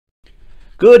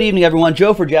Good evening, everyone.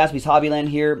 Joe for Jaspys Hobbyland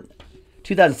here.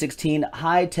 2016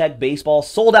 high-tech baseball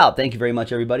sold out. Thank you very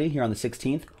much, everybody, here on the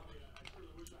 16th.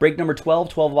 Break number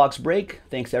 12, 12-box break.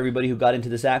 Thanks to everybody who got into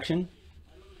this action.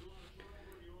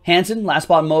 Hanson, last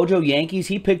spot mojo, Yankees.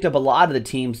 He picked up a lot of the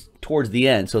teams towards the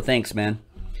end, so thanks, man.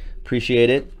 Appreciate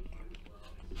it.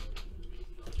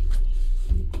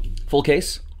 Full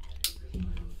case.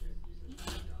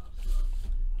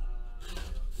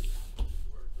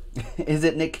 Is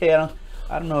it Nick K?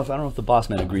 I don't know if the boss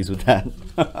man agrees with that.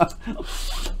 Wow,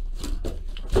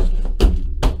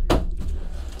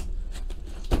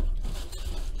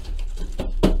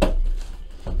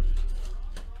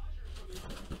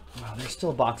 there's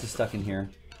still boxes stuck in here.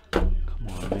 Come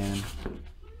on, man.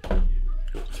 All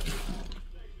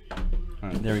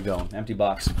right, there we go. Empty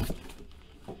box.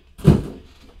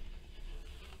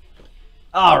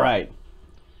 All right.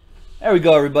 There we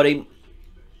go, everybody.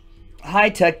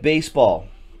 High-tech baseball.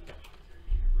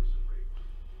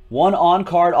 One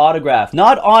on-card autograph.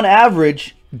 Not on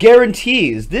average.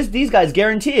 Guarantees. These guys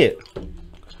guarantee it.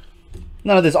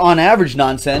 None of this on average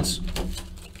nonsense.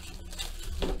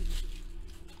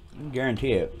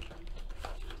 Guarantee it.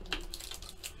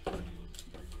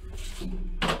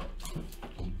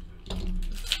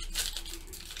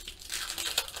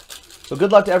 So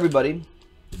good luck to everybody.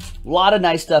 A lot of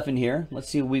nice stuff in here. Let's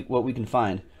see what we can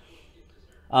find.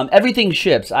 Everything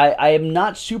ships. I am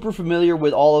not super familiar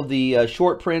with all of the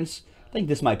short prints. I think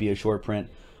this might be a short print.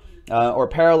 Or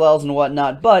parallels and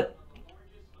whatnot. But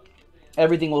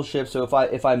everything will ship. So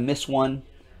if I miss one,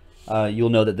 you'll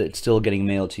know that it's still getting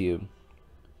mailed to you.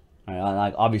 All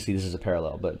right, obviously, this is a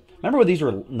parallel. But remember when these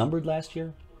were numbered last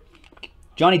year?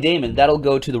 Johnny Damon. That'll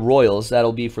go to the Royals.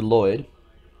 That'll be for Lloyd.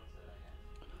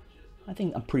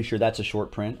 I'm pretty sure that's a short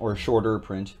print. Or a shorter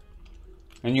print.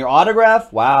 And your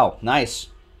autograph? Wow, nice.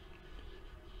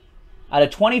 Out of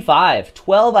 25.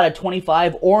 12 out of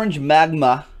 25. Orange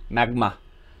Magma.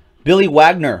 Billy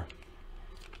Wagner.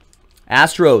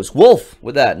 Astros. Wolf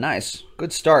with that. Nice.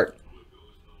 Good start.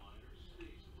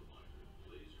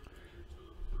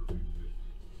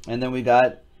 And then we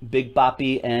got Big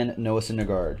Boppy and Noah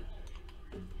Syndergaard.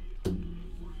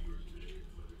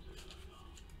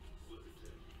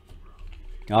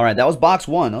 All right, that was box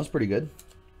one. That was pretty good.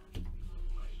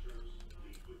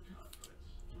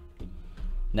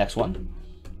 Next one.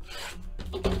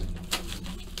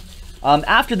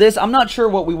 After this, I'm not sure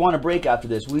what we want to break after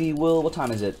this. We will. What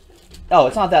time is it? Oh,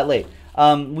 it's not that late.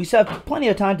 We still have plenty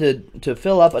of time to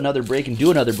fill up another break and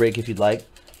do another break if you'd like.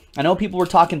 I know people were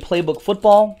talking playbook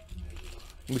football.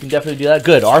 We can definitely do that.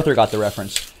 Good. Arthur got the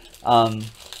reference.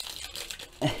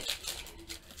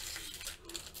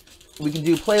 We can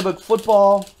do playbook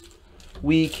football.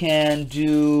 We can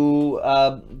do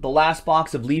the last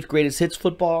box of Leaf Greatest Hits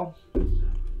football.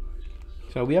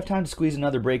 So we have time to squeeze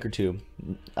another break or two.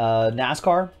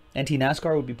 NASCAR, NT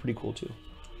NASCAR would be pretty cool too.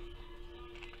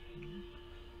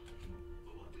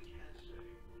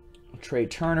 Trey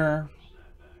Turner.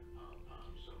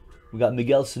 We got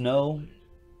Miguel Sano.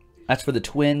 That's for the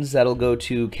Twins. That'll go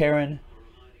to Karen.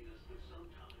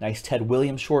 Nice Ted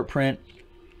Williams short print.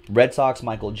 Red Sox,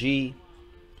 Michael G.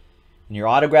 And your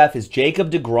autograph is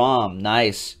Jacob deGrom.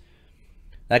 Nice.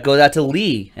 That goes out to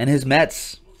Lee and his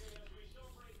Mets.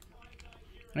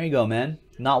 There you go, man.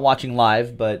 Not watching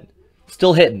live, but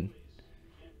still hitting.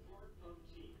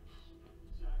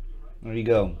 There you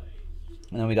go.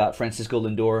 And then we got Francisco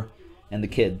Lindor and the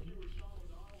kid.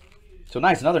 So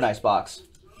nice, another nice box.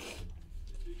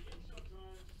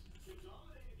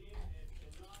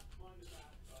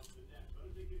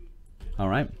 All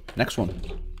right, next one.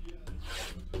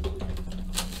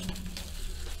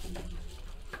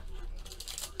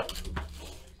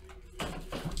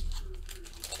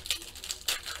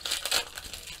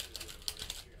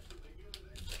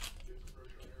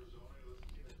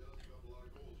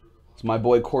 It's my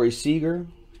boy Corey Seager.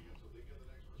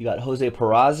 You got Jose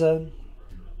Peraza.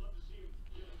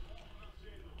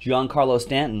 Giancarlo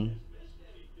Stanton.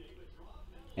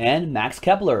 And Max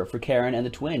Kepler for Karen and the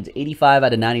Twins. 85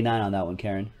 out of 99 on that one,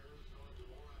 Karen.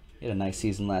 He had a nice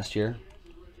season last year.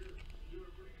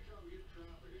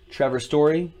 Trevor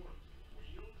Story.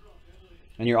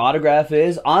 And your autograph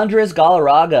is Andres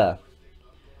Galarraga.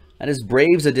 That is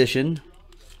Braves edition.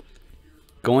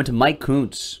 Going to Mike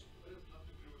Kuntz.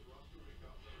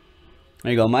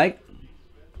 There you go, Mike.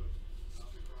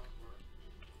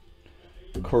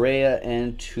 Correa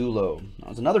and Tulo. That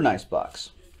was another nice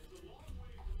box.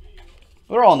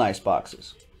 They're all nice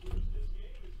boxes.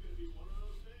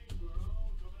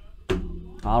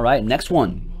 All right, next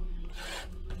one.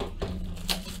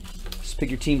 Just pick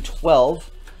your team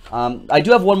 12. I do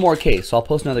have one more case, so I'll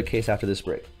post another case after this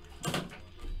break.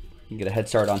 You get a head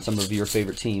start on some of your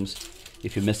favorite teams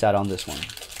if you miss out on this one.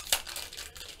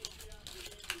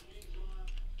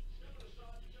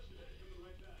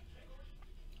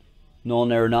 Nolan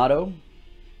Arenado,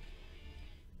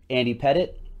 Andy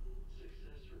Pettitte,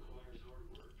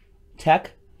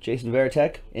 Tech, Jason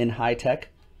Varitek in high tech,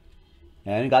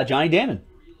 and got Johnny Damon.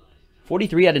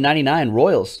 43 out of 99,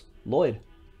 Royals, Lloyd.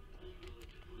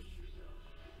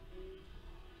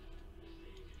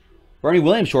 Bernie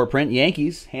Williams short print,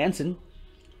 Yankees, Hansen.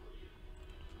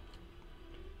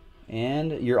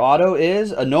 And your auto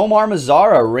is a Nomar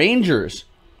Mazara, Rangers.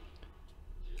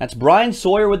 That's Brian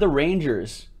Sawyer with the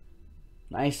Rangers.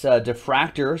 Nice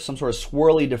diffractor, some sort of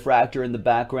swirly diffractor in the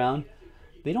background.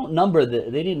 They don't number they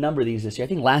didn't number these this year. I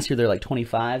think last year they're like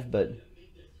 25, but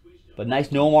nice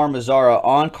Nomar Mazara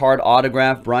on card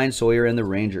autograph, Brian Sawyer and the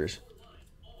Rangers.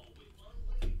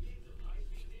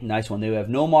 Nice one. They have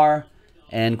Nomar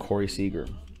and Corey Seager.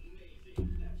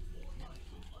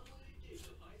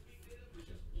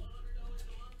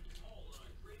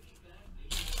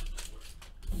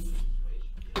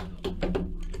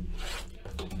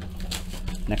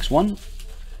 Next one.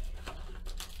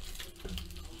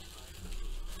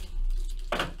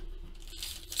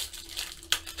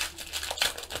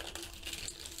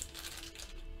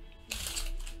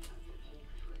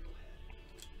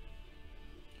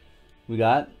 We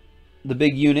got the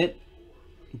big unit,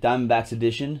 Diamondbacks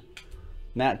edition,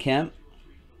 Matt Kemp.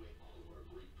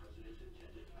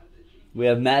 We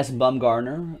have Madison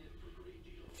Bumgarner,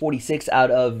 46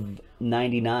 out of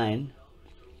 99.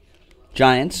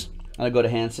 Giants. I'm going to go to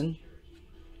Hansen.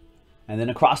 And then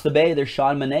across the bay, there's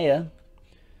Sean Manaea.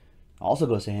 Also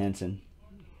goes to Hansen.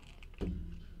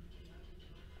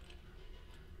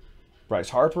 Bryce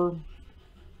Harper.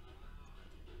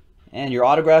 And your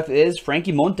autograph is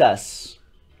Frankie Montas.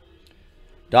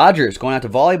 Dodgers going out to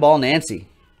Volleyball Nancy.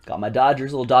 Got my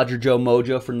Dodgers, little Dodger Joe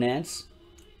mojo for Nance.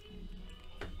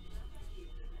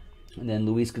 And then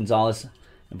Luis Gonzalez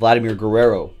and Vladimir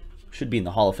Guerrero. Should be in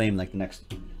the Hall of Fame like the next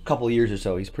couple of years or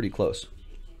so. He's pretty close.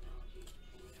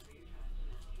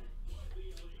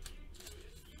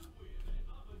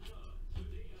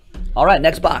 All right,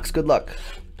 next box. Good luck.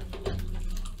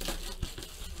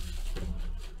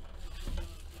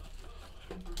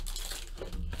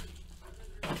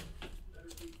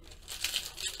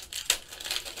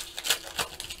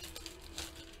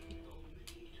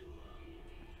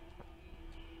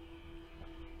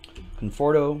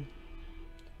 Conforto,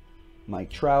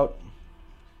 Mike Trout,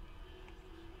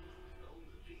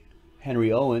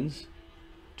 Henry Owens,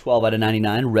 12 out of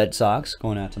 99, Red Sox,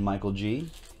 going out to Michael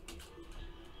G.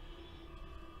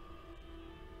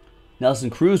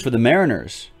 Nelson Cruz for the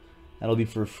Mariners. That'll be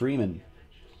for Freeman.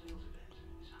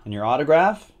 And your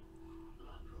autograph?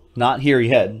 Not here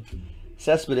yet.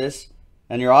 Cespedes.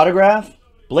 And your autograph?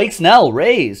 Blake Snell,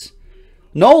 Rays.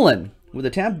 Nolan with the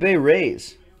Tampa Bay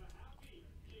Rays.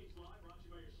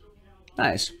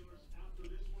 Nice.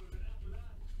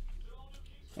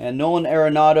 And Nolan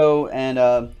Arenado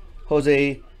and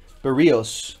Jose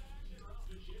Barrios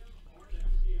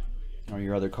are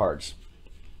your other cards.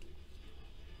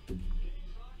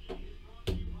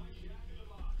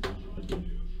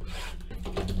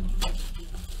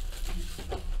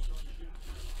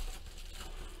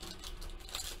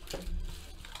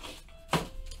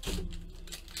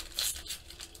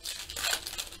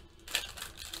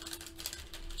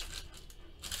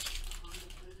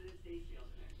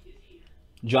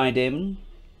 Johnny Damon,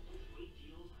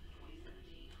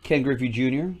 Ken Griffey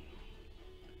Jr.,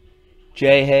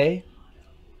 Jay Hay,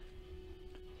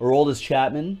 Aroldis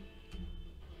Chapman,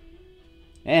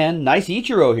 and nice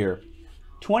Ichiro here.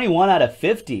 21 out of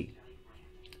 50.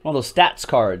 One of those stats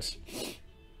cards.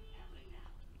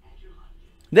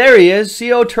 There he is,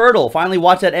 CO Turtle. Finally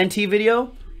watched that NT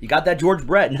video. You got that George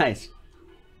Brett. Nice.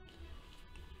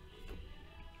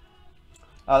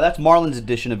 That's Marlins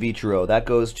edition of Ichiro. That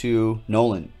goes to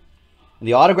Nolan. And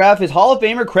the autograph is Hall of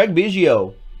Famer Craig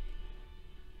Biggio.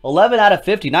 11 out of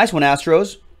 50. Nice one,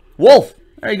 Astros. Wolf.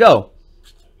 There you go.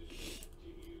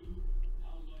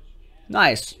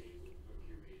 Nice.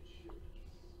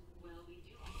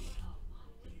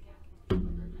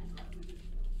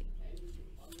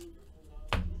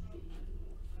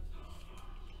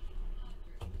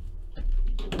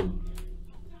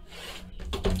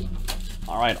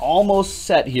 All right, almost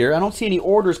set here. I don't see any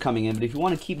orders coming in, but if you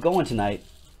want to keep going tonight,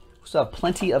 we still have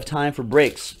plenty of time for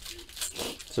breaks.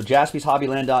 So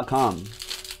JaspysHobbyland.com.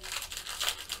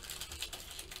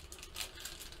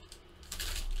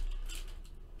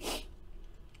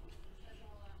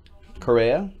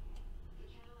 Correa.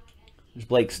 There's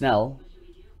Blake Snell.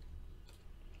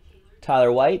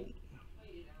 Tyler White.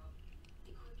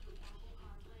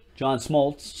 John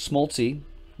Smoltzy,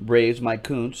 Braves, Mike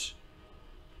Kuntz.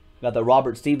 Got the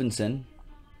Robert Stevenson.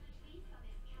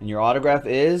 And your autograph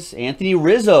is Anthony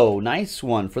Rizzo. Nice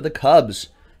one for the Cubs.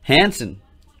 Hanson.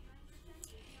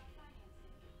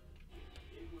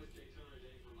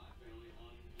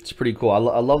 It's pretty cool.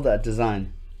 I love that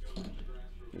design.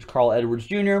 There's Carl Edwards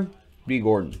Jr., B.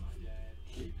 Gordon.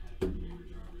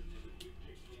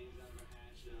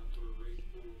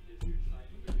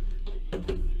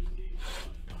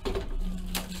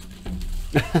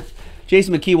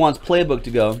 Jason McKee wants playbook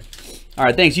to go. All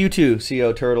right, thanks. You too,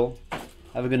 CO Turtle.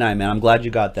 Have a good night, man. I'm glad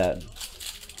you got that.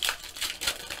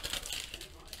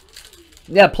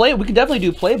 Yeah, we can definitely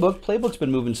do playbook. Playbook's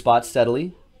been moving spots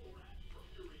steadily.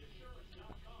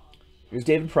 Here's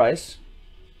David Price.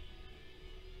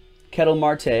 Ketel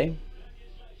Marte.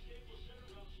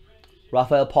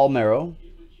 Rafael Palmeiro.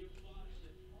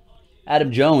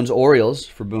 Adam Jones, Orioles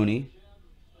for Booney.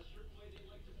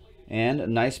 And a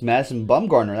nice Madison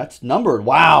Bumgarner. That's numbered.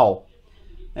 Wow.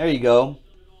 There you go.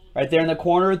 Right there in the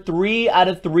corner. 3 out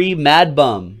of 3 Mad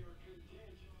Bum.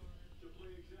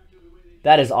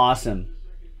 That is awesome.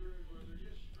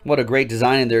 What a great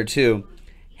design in there, too.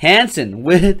 Hanson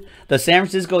with the San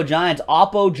Francisco Giants.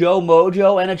 Oppo Joe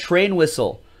Mojo and a train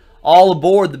whistle. All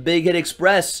aboard the Big Hit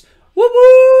Express. Whoop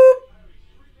whoop!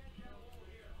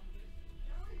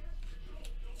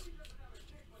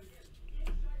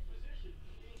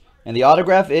 And the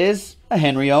autograph is a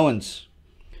Henry Owens.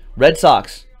 Red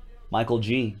Sox, Michael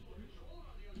G.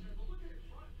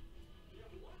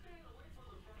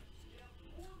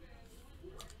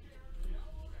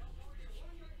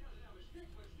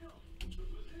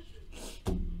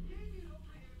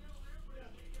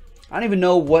 I don't even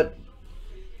know what,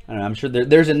 I don't know, I'm sure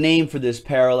there's a name for this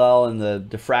parallel and the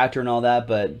diffractor and all that,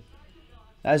 but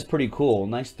that's pretty cool.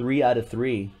 Nice 3 out of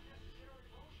 3.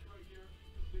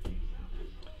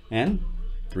 And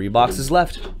 3 boxes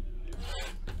left.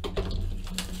 It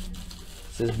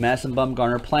says Madison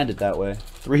Bumgarner planned it that way.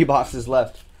 3 boxes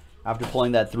left after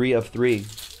pulling that 3 of 3.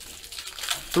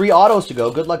 3 autos to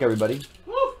go. Good luck, everybody.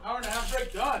 Woo! Hour and a half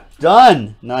break done.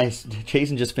 Done. Nice.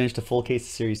 Jason just finished a full case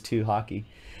of Series 2 hockey.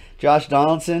 Josh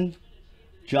Donaldson,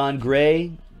 John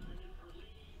Gray,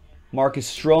 Marcus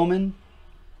Stroman,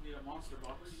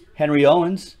 Henry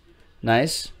Owens.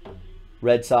 Nice.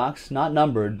 Red Sox, not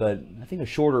numbered, but I think a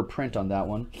shorter print on that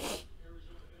one.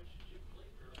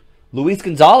 Luis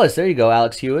Gonzalez, there you go,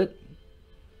 Alex Hewitt.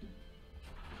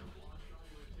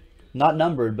 Not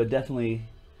numbered, but definitely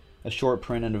a short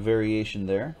print and a variation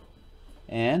there.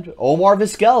 And Omar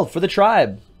Vizquel for the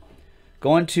Tribe.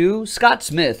 Going to Scott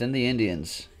Smith and the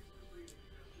Indians.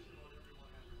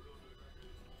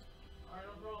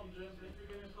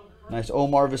 Nice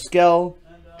Omar Vizquel,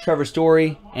 Trevor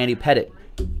Story, Andy Pettitte.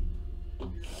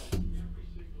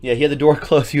 Yeah, he had the door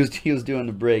closed. He was doing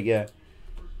the break, yeah.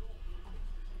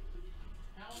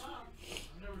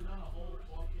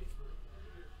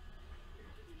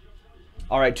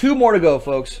 All right, 2 more to go,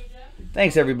 folks.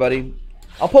 Thanks, everybody.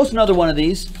 I'll post another one of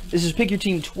these. This is Pick Your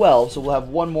Team 12, so we'll have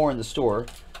 1 more in the store.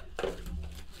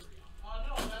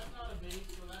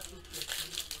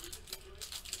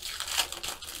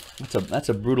 That's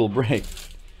a brutal break.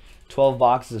 12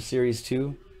 boxes of Series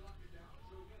 2.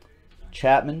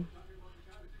 Chapman.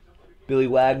 Billy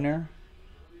Wagner,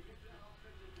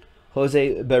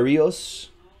 Jose Berrios,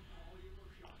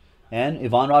 and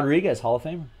Ivan Rodriguez, Hall of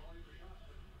Famer.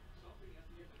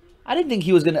 I didn't think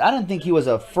he was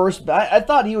a first. I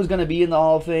thought he was gonna be in the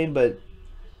Hall of Fame, but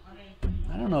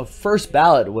I don't know. First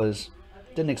ballot was.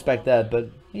 Didn't expect that,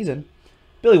 but he's in.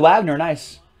 Billy Wagner,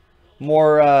 nice.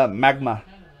 More magma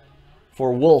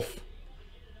for Wolf.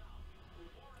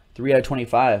 3 out of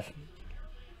 25.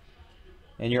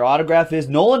 And your autograph is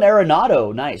Nolan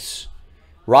Arenado. Nice.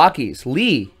 Rockies.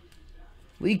 Lee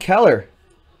Keller.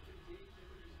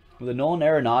 With a Nolan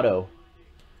Arenado.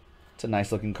 It's a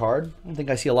nice looking card. I don't think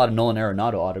I see a lot of Nolan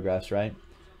Arenado autographs, right?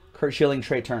 Kurt Schilling,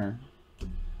 Trey Turner.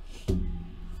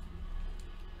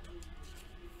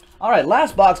 All right,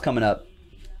 last box coming up.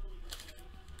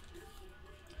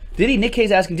 Nick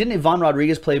K's asking, didn't Ivan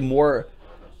Rodriguez play more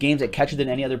games at catcher than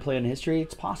any other player in history?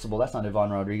 It's possible. That's not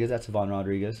Ivan Rodriguez. That's Ivan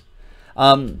Rodriguez.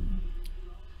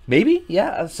 Maybe,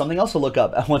 yeah, something else to look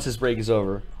up once this break is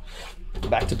over.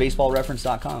 Back to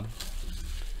baseballreference.com.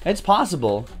 It's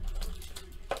possible.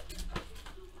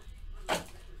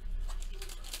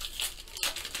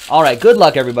 All right, good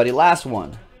luck, everybody. Last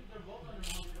one.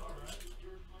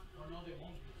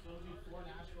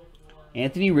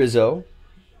 Anthony Rizzo.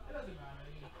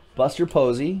 Buster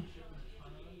Posey.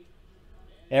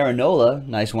 Aaron Nola,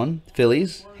 nice one.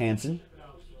 Phillies, Hanson.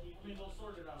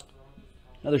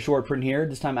 Another short print here.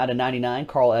 This time out of 99.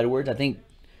 Carl Edwards. I think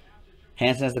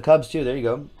Hansen has the Cubs too. There you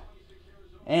go.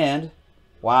 And,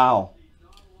 wow.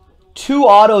 2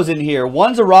 autos in here.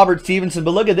 One's a Robert Stevenson,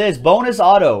 but look at this. Bonus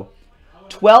auto.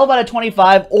 12 out of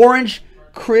 25. Orange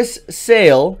Chris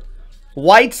Sale.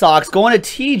 White Sox going to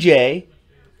TJ.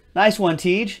 Nice one,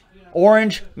 Tej.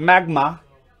 Orange Magma.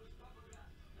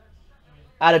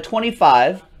 Out of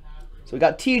 25. So we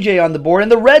got TJ on the board,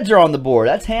 and the Reds are on the board.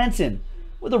 That's Hansen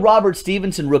with a Robert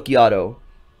Stevenson rookie auto.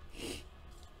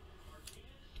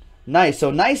 Nice.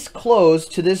 So nice close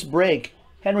to this break.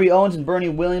 Henry Owens and Bernie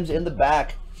Williams in the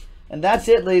back. And that's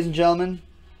it, ladies and gentlemen.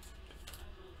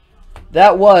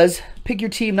 That was Pick Your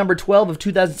Team number 12 of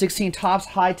 2016 Topps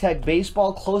High Tech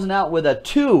Baseball. Closing out with a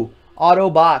 2 auto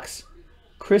box.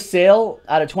 Chris Sale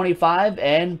out of 25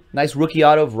 and nice rookie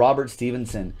auto of Robert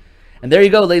Stevenson. And there you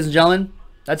go, ladies and gentlemen.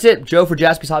 That's it. Joe for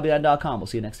JaspysHobbyland.com. We'll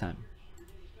see you next time.